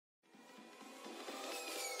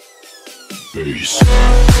face.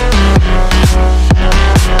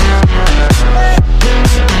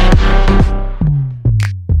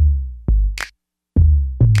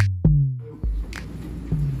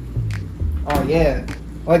 Oh yeah,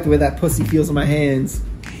 I like the way that pussy feels on my hands.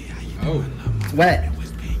 Oh, It's wet.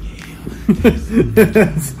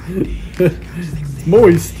 it's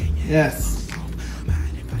moist. Yes.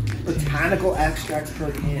 Botanical extracts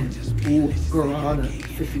per can. Ooh, guarana,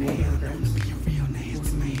 51 milligrams.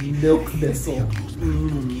 Milk thistle.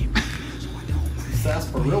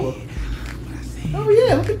 Sarsaparilla. Oh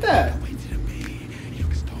yeah, look at that.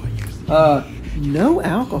 No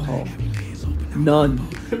alcohol. None.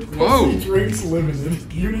 Whoa. Pussy Drinks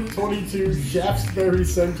Limited, Unit 22, Shaftesbury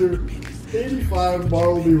Centre, 85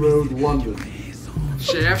 Marlby Road, London.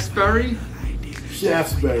 Shaftesbury?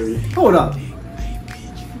 Shaftesbury. Hold up.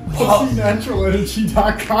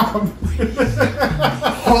 PussyNaturalEnergy.com.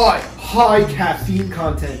 High caffeine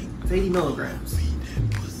content. It's 80 milligrams.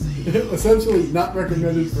 Essentially not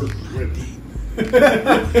recommended for women.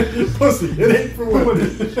 Pussy, it ain't for women.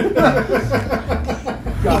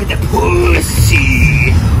 Look at the pussy.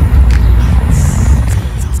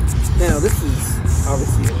 Now this is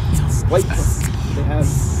obviously a white pussy. Do they have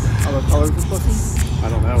other colors of pussy? I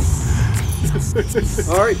don't know.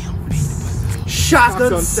 Alright.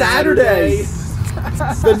 Shotgun Saturday.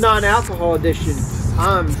 The non-alcohol edition.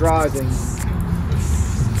 I'm driving.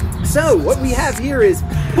 So what we have here is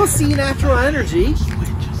Pussy Natural Energy.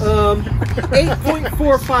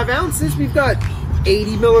 8.45 ounces. We've got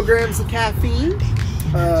 80 milligrams of caffeine.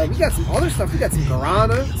 We got some other stuff. We got some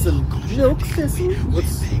guarana, some milk thistle.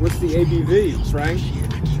 What's the ABV, Frank?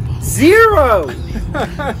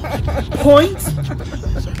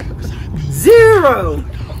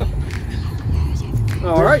 0.0.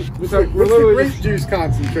 All right. What's So the we're literally grape juice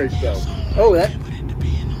concentrate though? Oh, that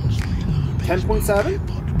 10.7.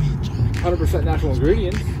 100% natural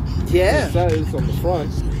ingredients. Yeah. It says on the front.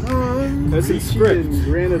 That's in Lychee script. and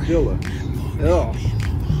granadilla. Oh.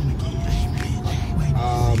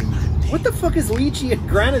 Um, What the fuck is lychee and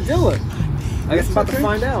granadilla? I guess I'm about to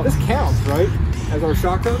find out. This counts, right? As our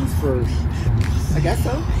shotguns for I guess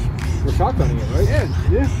so. we're shotgunning it, right?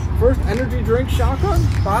 Yeah. First energy drink shotgun.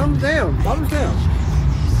 Bottoms down. Bottoms down.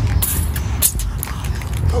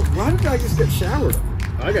 Oh, why did I just get showered?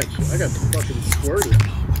 I got fucking squirted.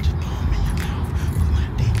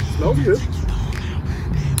 Smells good.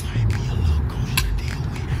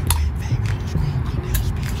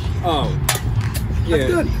 Oh. Yeah.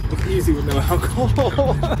 good. It's easy with no alcohol.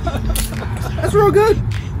 That's real good.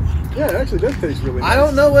 Yeah, it actually does taste really nice. I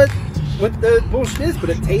don't know what the bullshit is, but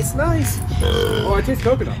it tastes nice. Oh, I taste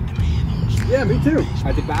coconut. Yeah, me too.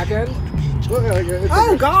 At the back end. Look, it's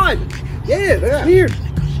Oh God. Yeah, that's weird.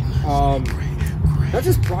 That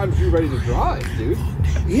just primes you ready to drive, dude.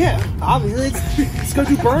 Yeah, obviously. Let's go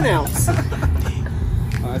do burnouts.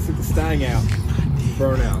 Let's get the stang out.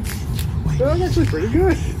 Burnout. That's actually pretty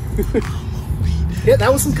good. Yeah,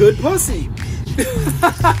 that was some good pussy.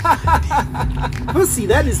 Pussy,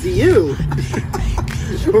 that is the you.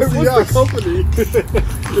 What's What's the the company?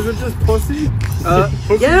 Is it just pussy?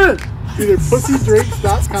 Pussy? Yeah. Either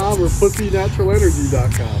pussydrinks.com or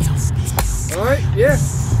pussynaturalenergy.com. Alright, yeah.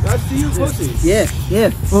 That's the you pussy.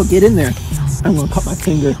 Yeah. Well, get in there. I'm gonna cut my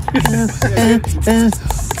finger.